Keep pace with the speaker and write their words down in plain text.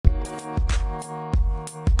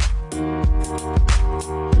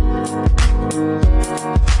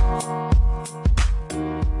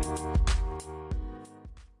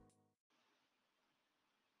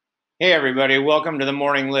Hey, everybody. Welcome to the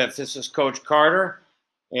Morning Lift. This is Coach Carter,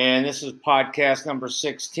 and this is podcast number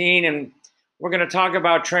 16. And we're going to talk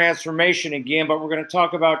about transformation again, but we're going to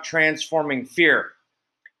talk about transforming fear.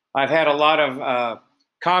 I've had a lot of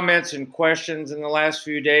comments and questions in the last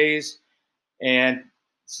few days, and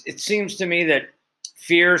it seems to me that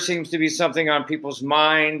fear seems to be something on people's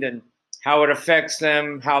mind and how it affects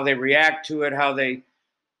them, how they react to it, how they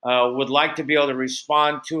would like to be able to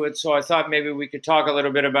respond to it. So I thought maybe we could talk a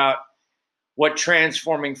little bit about what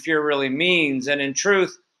transforming fear really means. And in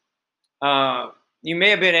truth, you may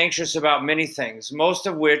have been anxious about many things, most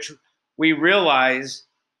of which we realize,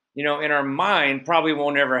 in our mind probably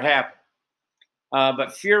won't ever happen.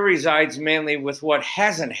 But fear resides mainly with what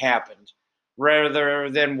hasn't happened rather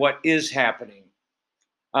than what is happening.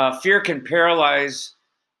 Fear can paralyze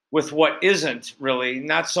with what isn't really,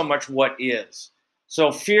 not so much what is.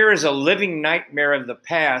 So fear is a living nightmare of the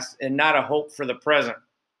past and not a hope for the present.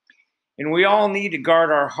 And we all need to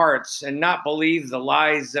guard our hearts and not believe the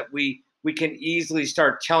lies that we can easily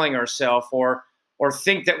start telling ourselves or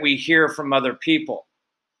think that we hear from other people.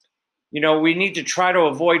 We need to try to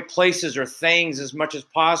avoid places or things as much as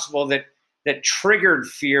possible that triggered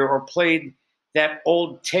fear or played that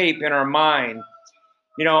old tape in our mind.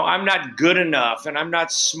 I'm not good enough and I'm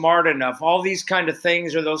not smart enough. All these kind of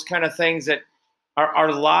things are those kind of things that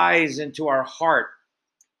are lies into our heart.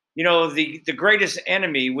 The greatest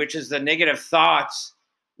enemy, which is the negative thoughts,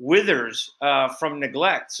 withers from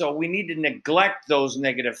neglect. So we need to neglect those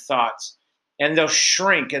negative thoughts, and they'll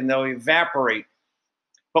shrink and they'll evaporate.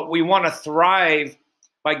 But we want to thrive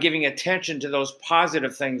by giving attention to those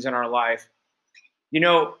positive things in our life.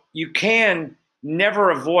 You can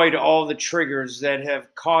never avoid all the triggers that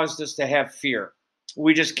have caused us to have fear.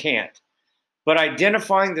 We just can't. But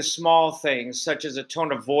identifying the small things, such as a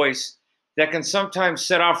tone of voice, that can sometimes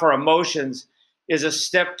set off our emotions is a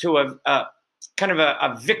step to a kind of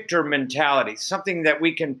a victor mentality. Something that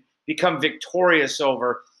we can become victorious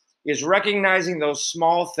over is recognizing those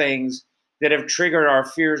small things that have triggered our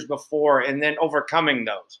fears before and then overcoming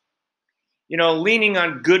those. Leaning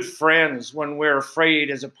on good friends when we're afraid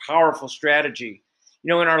is a powerful strategy.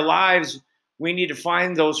 In our lives, we need to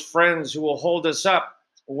find those friends who will hold us up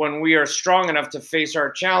when we are strong enough to face our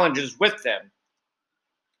challenges with them.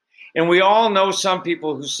 And we all know some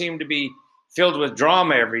people who seem to be filled with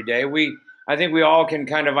drama every day. I think we all can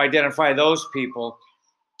kind of identify those people.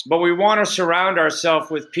 But we want to surround ourselves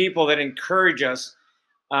with people that encourage us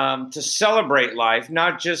to celebrate life,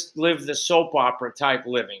 not just live the soap opera type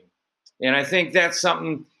living. And I think that's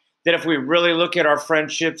something that if we really look at our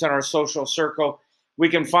friendships and our social circle, we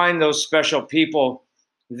can find those special people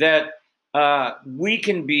that we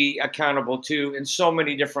can be accountable to in so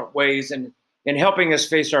many different ways. And helping us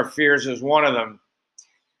face our fears is one of them.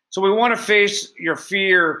 So we want to face your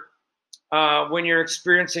fear when you're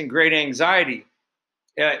experiencing great anxiety.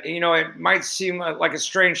 It might seem like a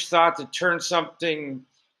strange thought to turn something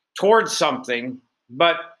towards something,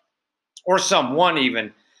 or someone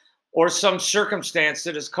even, or some circumstance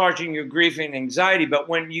that is causing you grief and anxiety. But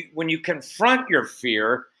when you confront your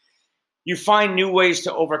fear, you find new ways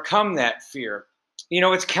to overcome that fear.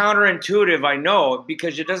 It's counterintuitive, I know,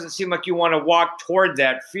 because it doesn't seem like you want to walk toward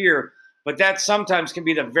that fear, but that sometimes can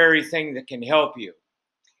be the very thing that can help you.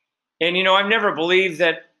 And, I've never believed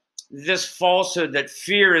that this falsehood that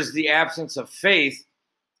fear is the absence of faith.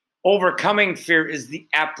 Overcoming fear is the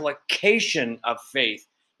application of faith.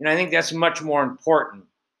 And I think that's much more important.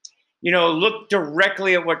 Look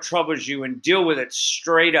directly at what troubles you and deal with it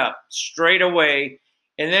straight up, straight away.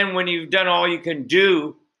 And then when you've done all you can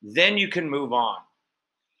do, then you can move on.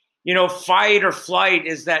 Fight or flight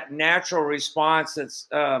is that natural response that's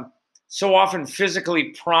so often physically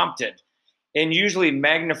prompted and usually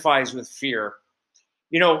magnifies with fear.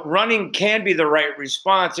 Running can be the right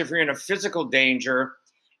response if you're in a physical danger,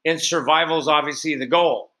 and survival is obviously the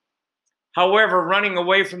goal. However, running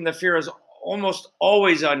away from the fear is almost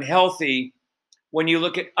always unhealthy when you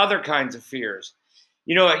look at other kinds of fears.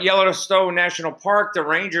 At Yellowstone National Park, the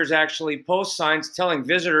rangers actually post signs telling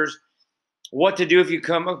visitors what to do if you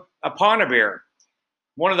come upon a bear.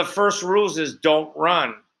 One of the first rules is don't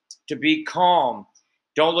run, to be calm.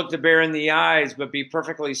 Don't look the bear in the eyes, but be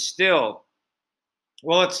perfectly still.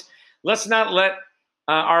 Well, let's not let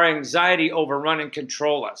our anxiety overrun and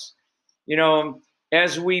control us.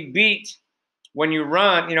 As we beat, when you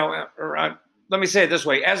run, let me say it this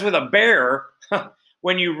way. As with a bear,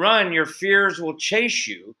 when you run, your fears will chase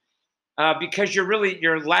you because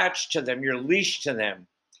you're latched to them, you're leashed to them.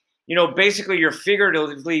 Basically you're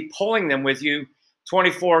figuratively pulling them with you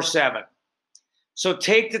 24/7. So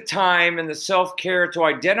take the time and the self-care to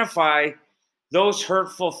identify those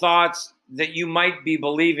hurtful thoughts that you might be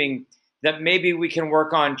believing that maybe we can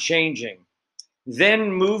work on changing.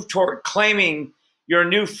 Then move toward claiming your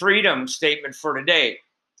new freedom statement for today.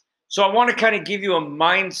 So I want to kind of give you a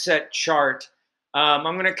mindset chart. I'm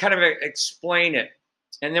going to kind of explain it,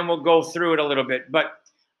 and then we'll go through it a little bit. But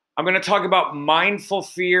I'm going to talk about mindful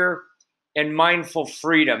fear and mindful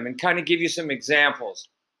freedom and kind of give you some examples.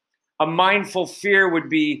 A mindful fear would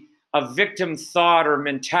be a victim thought or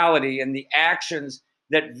mentality and the actions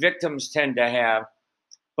that victims tend to have.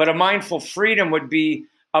 But a mindful freedom would be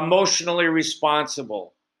emotionally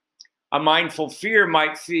responsible. A mindful fear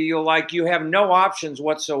might feel like you have no options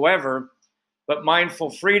whatsoever, but mindful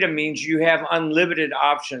freedom means you have unlimited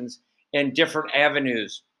options and different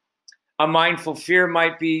avenues. A mindful fear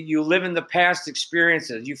might be you live in the past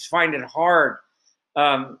experiences. You find it hard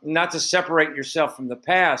not to separate yourself from the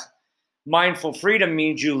past. Mindful freedom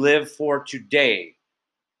means you live for today.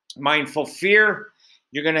 Mindful fear,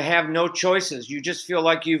 you're going to have no choices. You just feel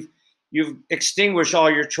like you've extinguished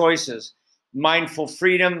all your choices. Mindful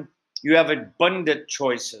freedom, you have abundant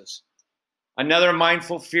choices. Another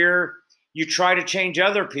mindful fear, you try to change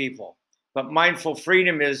other people, but mindful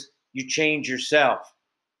freedom is you change yourself.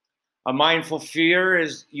 A mindful fear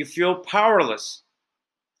is you feel powerless.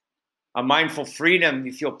 A mindful freedom,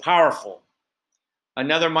 you feel powerful.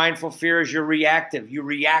 Another mindful fear is you're reactive. You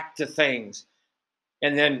react to things.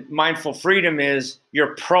 And then mindful freedom is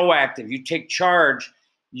you're proactive. You take charge.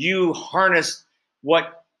 You harness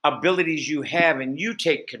what abilities you have and you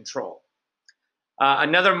take control.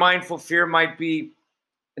 Another mindful fear might be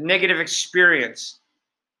a negative experience.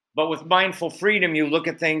 But with mindful freedom, you look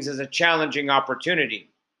at things as a challenging opportunity.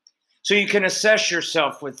 So you can assess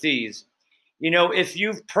yourself with these. You know, if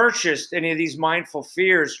you've purchased any of these mindful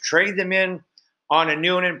fears, trade them in on a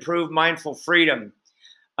new and improved mindful freedom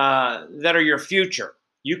that are your future.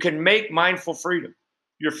 You can make mindful freedom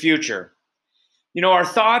your future. You know, our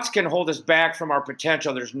thoughts can hold us back from our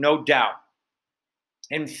potential. There's no doubt.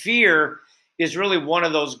 And fear is really one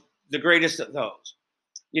of those, the greatest of those.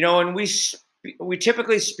 You know, and we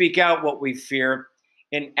typically speak out what we fear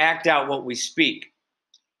and act out what we speak.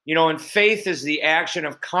 You know, and faith is the action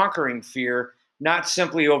of conquering fear, not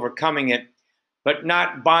simply overcoming it, but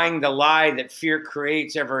not buying the lie that fear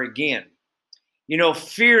creates ever again. You know,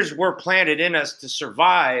 fears were planted in us to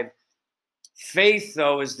survive. Faith,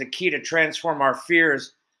 though, is the key to transform our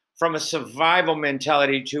fears from a survival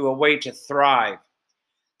mentality to a way to thrive.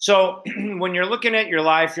 So when you're looking at your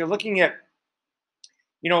life, you're looking at,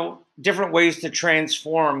 you know, different ways to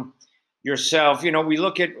transform yourself. You know,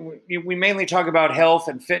 we mainly talk about health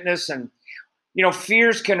and fitness, and, you know,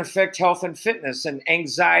 fears can affect health and fitness and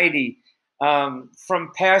anxiety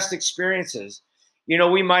from past experiences. You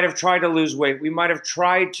know, we might have tried to lose weight. We might have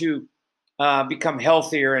tried to become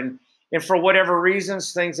healthier. And for whatever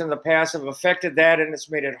reasons, things in the past have affected that, and it's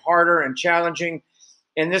made it harder and challenging.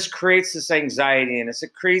 And this creates this anxiety in us.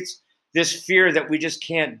 It creates this fear that we just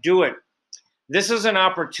can't do it. This is an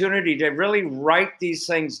opportunity to really write these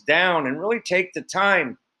things down and really take the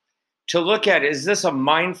time to look at, is this a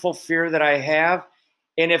mindful fear that I have?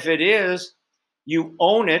 And if it is, you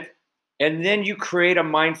own it, and then you create a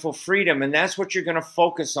mindful freedom. And that's what you're going to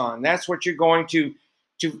focus on. That's what you're going to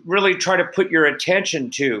really try to put your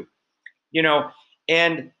attention to, you know.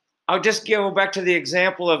 And I'll just go back to the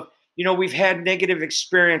example of, you know, we've had negative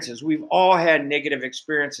experiences. We've all had negative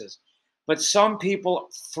experiences. But some people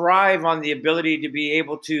thrive on the ability to be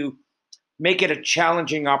able to make it a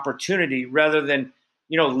challenging opportunity rather than,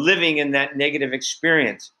 you know, living in that negative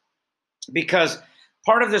experience. Because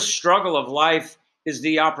part of the struggle of life is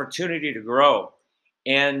the opportunity to grow.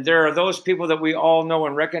 And there are those people that we all know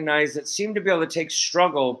and recognize that seem to be able to take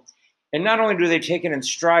struggle. And not only do they take it in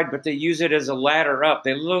stride, but they use it as a ladder up.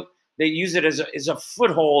 They use it as a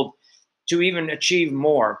foothold to even achieve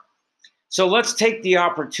more. So let's take the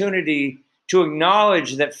opportunity to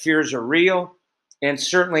acknowledge that fears are real, and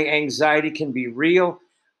certainly anxiety can be real,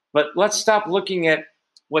 but let's stop looking at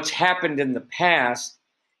what's happened in the past,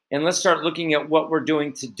 and let's start looking at what we're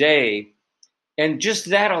doing today. And just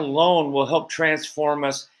that alone will help transform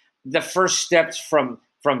us, the first steps from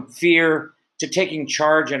fear to taking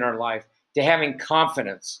charge in our life, to having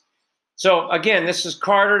confidence. So again, this is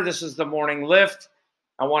Carter. This is the Morning Lift.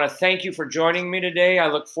 I want to thank you for joining me today. I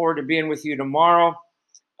look forward to being with you tomorrow.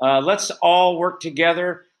 Let's all work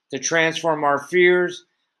together to transform our fears.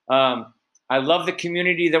 I love the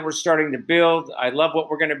community that we're starting to build. I love what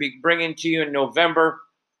we're going to be bringing to you in November.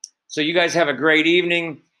 So you guys have a great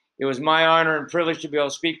evening. It was my honor and privilege to be able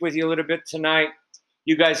to speak with you a little bit tonight.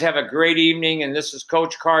 You guys have a great evening, and this is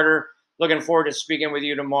Coach Carter. Looking forward to speaking with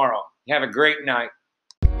you tomorrow. Have a great night.